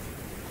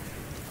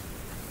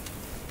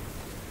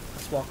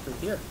 Let's walk through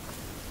here.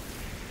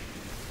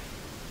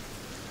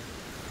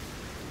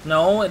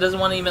 No, it doesn't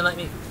want to even let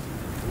me...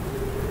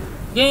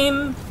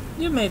 Game,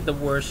 you made the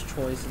worst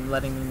choice in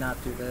letting me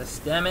not do this.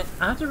 Damn it.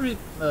 I have to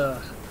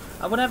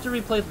I would have to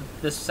replay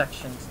this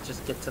section to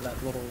just get to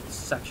that little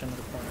section of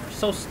the corner.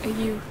 So Are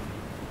you...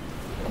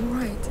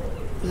 alright?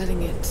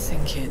 Letting it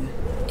sink in.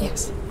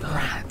 Yes.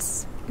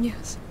 Rats.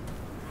 Yes.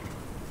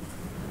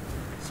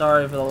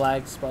 sorry for the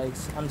lag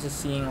spikes. I'm just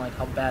seeing like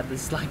how bad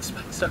these lag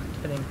spikes are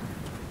getting.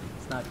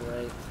 It's not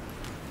great.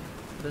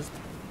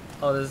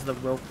 Oh, this is the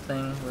rope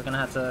thing. We're gonna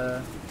have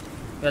to...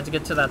 We have to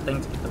get to that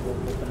thing to get the rope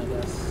open, I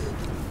guess.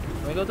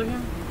 Can we go through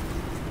here?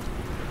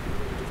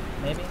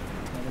 Maybe?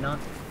 Maybe not.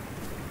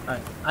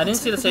 Alright. I didn't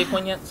see the save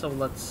point yet, so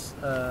let's...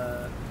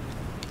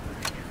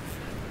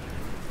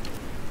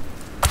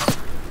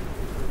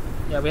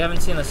 Yeah, we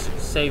haven't seen a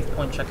save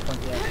point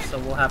checkpoint yet, so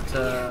we'll have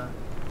to...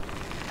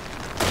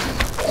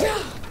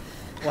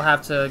 We'll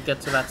have to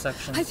get to that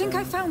section I think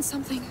soon. I found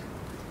something.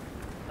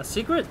 A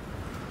secret?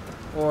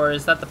 Or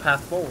is that the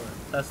path forward?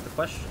 That's the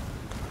question.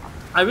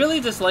 I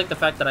really just like the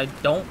fact that I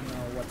don't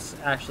know what's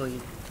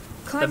actually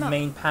the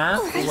main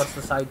path or what's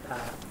the side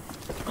path.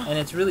 And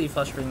it's really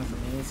frustrating for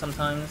me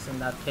sometimes in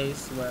that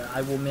case where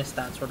I will miss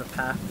that sort of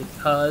path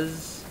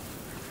because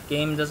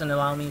game doesn't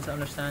allow me to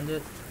understand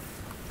it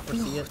or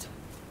see it.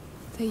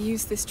 They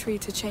use this tree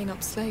to chain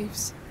up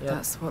slaves. Yep.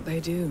 That's what they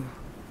do.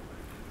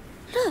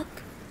 Look,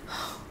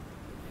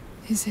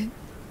 Is it?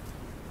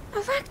 a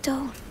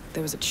ragdoll.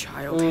 There was a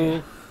child Ooh.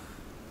 here.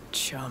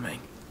 Charming.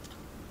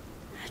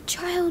 A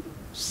child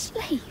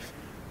slave.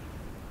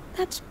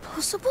 That's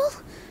possible?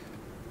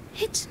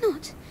 It's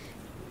not,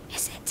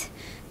 is it?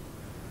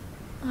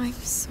 I'm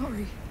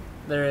sorry.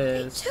 There They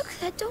is. took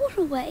their doll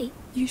away.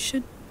 You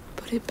should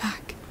put it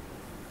back.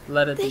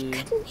 Let it They be.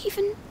 couldn't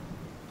even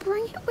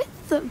bring it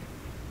with them.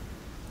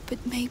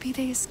 But maybe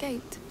they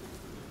escaped.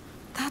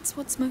 That's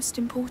what's most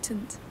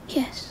important.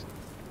 Yes.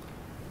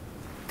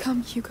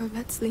 Come, Hugo,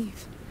 let's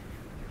leave.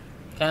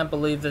 Can't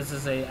believe this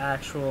is a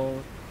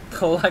actual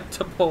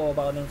collectible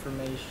about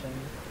information.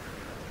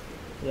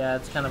 Yeah,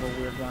 it's kind of a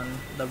weird one.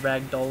 The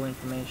ragdoll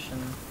information.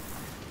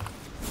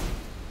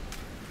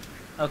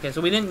 Okay,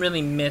 so we didn't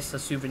really miss a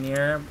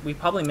souvenir. We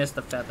probably missed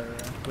a feather,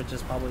 which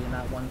is probably in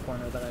that one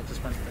corner that I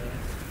just went through.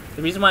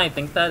 The reason why I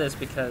think that is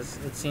because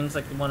it seems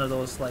like one of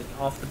those like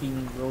off the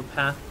beaten road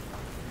path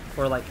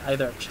for like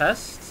either a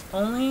chest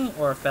only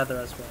or a feather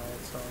as well.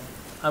 So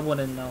I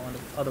wouldn't know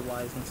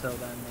otherwise until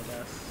then, I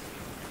guess.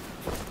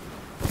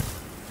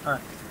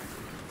 Alright.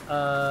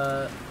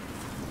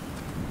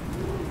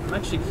 I'm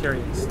actually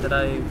curious. Did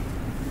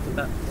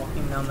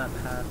walking down that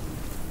path?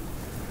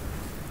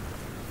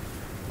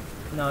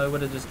 No, it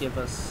would have just give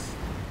us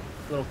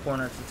a little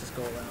corner to just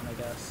go around, I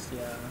guess.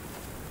 Yeah.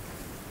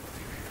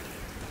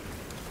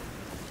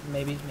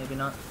 Maybe, maybe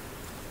not.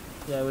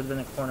 Yeah, it would have been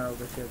a corner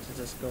over here to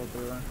just go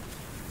through.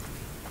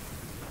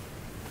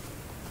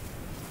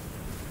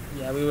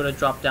 Yeah, we would have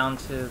dropped down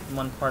to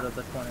one part of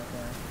the corner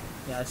here.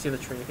 Yeah, I see the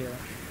tree here.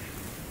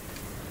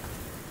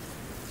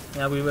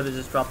 Yeah, we would have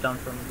just dropped down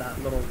from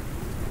that little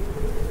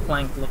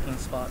plank-looking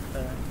spot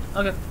there.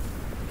 Okay.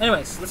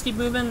 Anyways, let's keep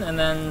moving, and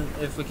then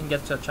if we can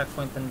get to a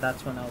checkpoint, then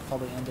that's when I'll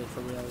probably end it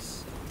for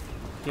reals.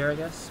 Here, I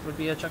guess, would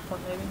be a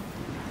checkpoint, maybe?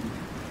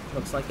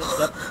 Looks like it,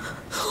 yep.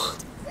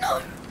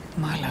 No.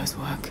 Milo's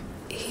work.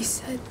 He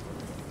said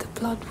the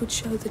blood would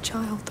show the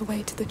child the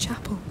way to the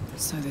chapel.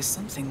 So there's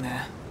something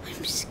there.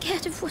 I'm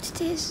scared of what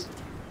it is.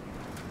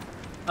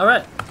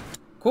 Alright,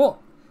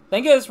 cool.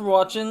 Thank you guys for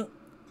watching.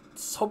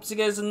 Hope to see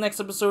you guys in the next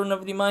episode of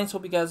Nobody Minds.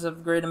 Hope you guys have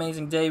a great,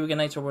 amazing day, weekend,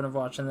 night, or whenever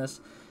watching this.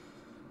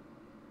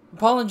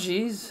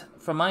 apologies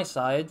from my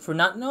side for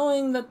not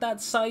knowing that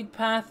that side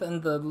path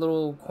and the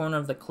little corner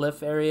of the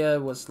cliff area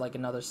was like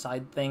another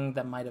side thing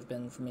that might have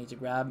been for me to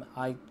grab.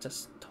 I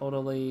just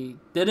totally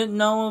didn't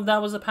know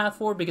that was a path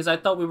forward because I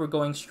thought we were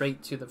going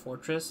straight to the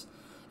fortress,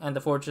 and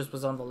the fortress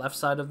was on the left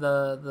side of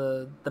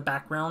the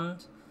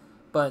background.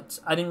 But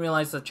I didn't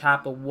realize the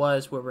chapel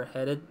was where we're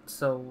headed,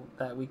 so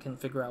that we can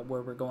figure out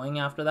where we're going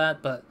after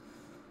that. But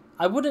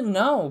I wouldn't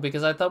know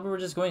because I thought we were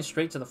just going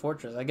straight to the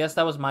fortress. I guess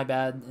that was my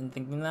bad in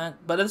thinking that.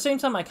 But at the same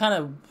time, I kind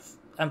of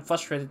am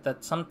frustrated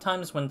that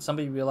sometimes when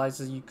somebody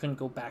realizes you couldn't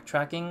go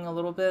backtracking a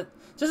little bit,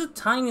 just a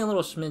tiny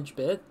little smidge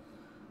bit,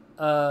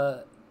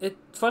 it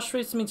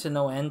frustrates me to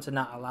no end to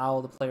not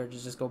allow the player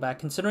to just go back,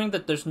 considering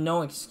that there's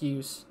no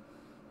excuse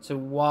to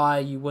why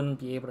you wouldn't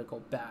be able to go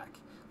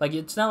back. Like,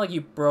 it's not like you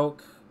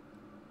broke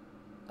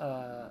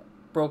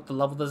the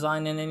level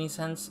design in any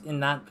sense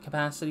in that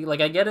capacity. Like,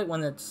 I get it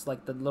when it's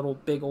like the little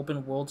big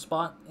open world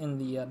spot in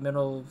the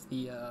middle of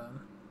the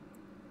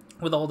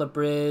with all the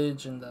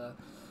bridge and the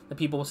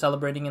people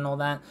celebrating and all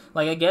that.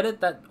 Like, I get it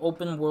that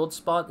open world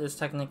spot is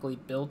technically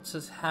built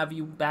to have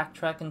you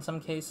backtrack in some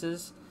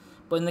cases,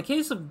 but in the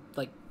case of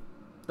like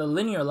the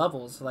linear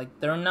levels, like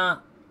they're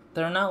not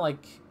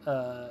like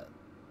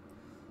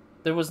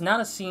there was not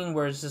a scene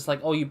where it's just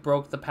like, oh, you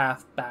broke the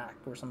path back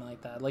or something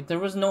like that. Like, there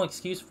was no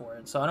excuse for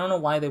it. So I don't know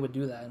why they would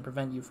do that and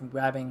prevent you from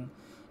grabbing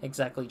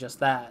exactly just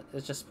that.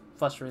 It just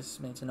frustrates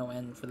me to no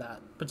end for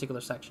that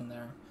particular section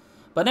there.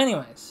 But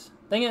anyways,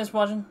 thank you guys for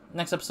watching.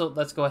 Next episode,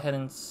 let's go ahead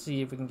and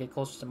see if we can get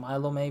closer to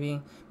Milo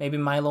maybe. Maybe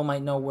Milo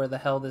might know where the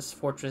hell this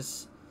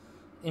fortress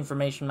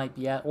information might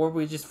be at. Or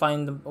we just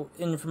find the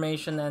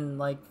information and,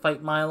 like,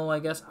 fight Milo, I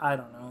guess. I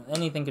don't know.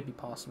 Anything could be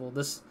possible.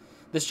 This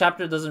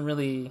chapter doesn't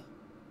really...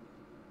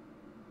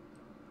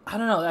 I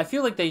don't know. I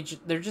feel like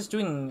they're just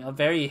doing a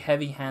very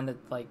heavy-handed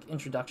like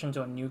introduction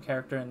to a new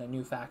character and a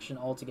new faction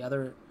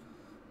altogether,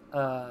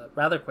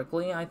 rather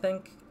quickly. I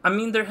think. I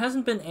mean, there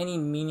hasn't been any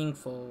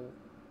meaningful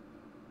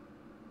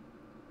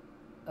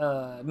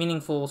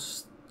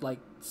like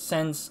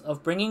sense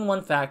of bringing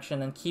one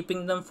faction and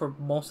keeping them for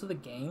most of the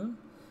game,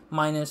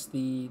 minus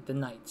the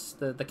knights,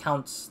 the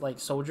count's like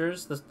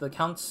soldiers. The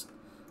count's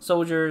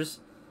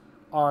soldiers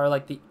are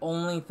like the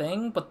only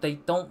thing, but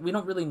we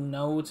don't really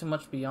know too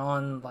much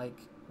beyond like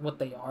what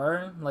they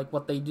are, like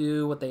what they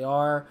do, what they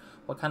are,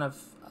 what kind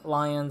of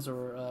alliance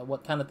or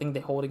what kind of thing they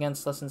hold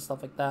against us and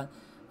stuff like that.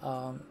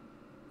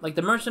 Like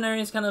the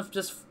mercenaries kind of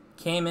just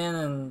came in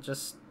and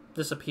just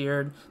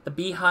disappeared. The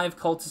beehive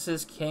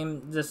cultists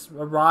just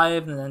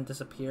arrived and then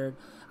disappeared.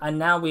 And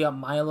now we got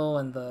Milo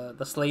and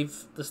the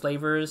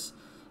slavers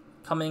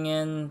coming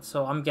in.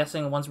 So I'm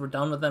guessing once we're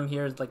done with them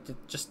here, it's like to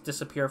just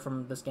disappear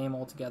from this game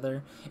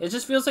altogether. It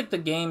just feels like the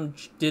game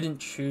didn't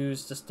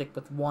choose to stick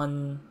with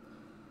one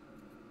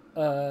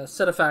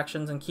set of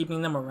factions and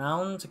keeping them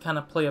around to kind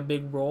of play a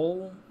big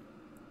role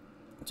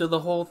to the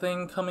whole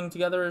thing coming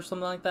together or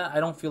something like that.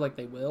 I don't feel like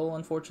they will,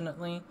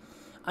 unfortunately.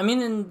 I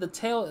mean, in the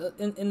tale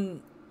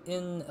in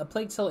A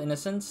Plague Tale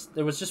Innocence,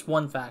 there was just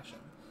one faction,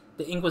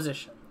 the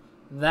Inquisition.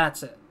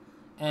 That's it.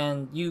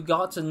 And you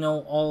got to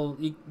know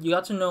you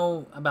got to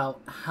know about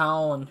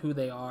how and who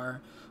they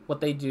are, what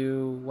they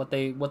do, what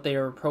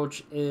their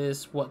approach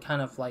is, what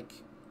kind of like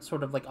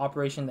sort of like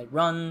operation they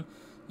run.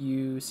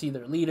 You see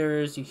their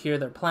leaders, you hear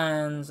their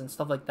plans and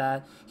stuff like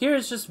that. Here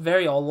it's just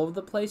very all over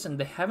the place, and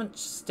they haven't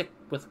stick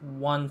with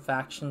one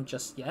faction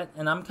just yet.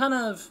 And I'm kind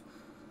of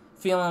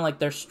feeling like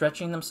they're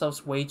stretching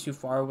themselves way too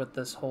far with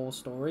this whole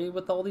story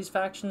with all these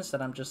factions,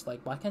 that I'm just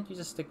like, why can't you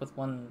just stick with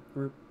one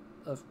group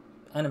of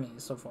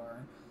enemies so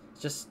far?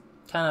 It's just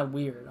kind of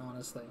weird,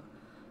 honestly.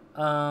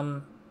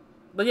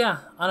 But yeah,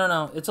 I don't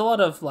know. It's a lot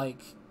of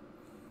like,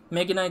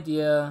 make an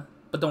idea,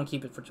 but don't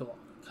keep it for too long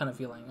kind of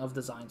feeling of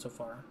design so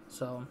far.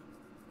 So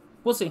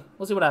we'll see.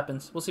 We'll see what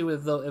happens. We'll see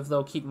if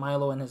they'll keep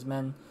Milo and his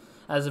men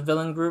as a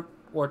villain group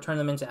or turn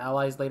them into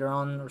allies later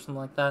on or something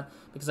like that.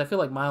 Because I feel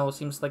like Milo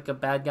seems like a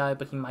bad guy,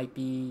 but he might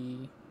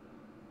be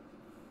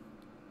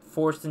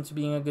forced into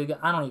being a good guy.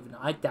 I don't even know.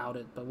 I doubt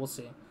it, but we'll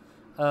see.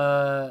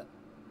 Yeah,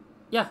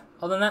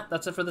 other than that,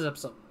 that's it for this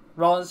episode.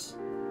 Roz,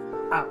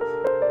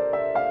 out.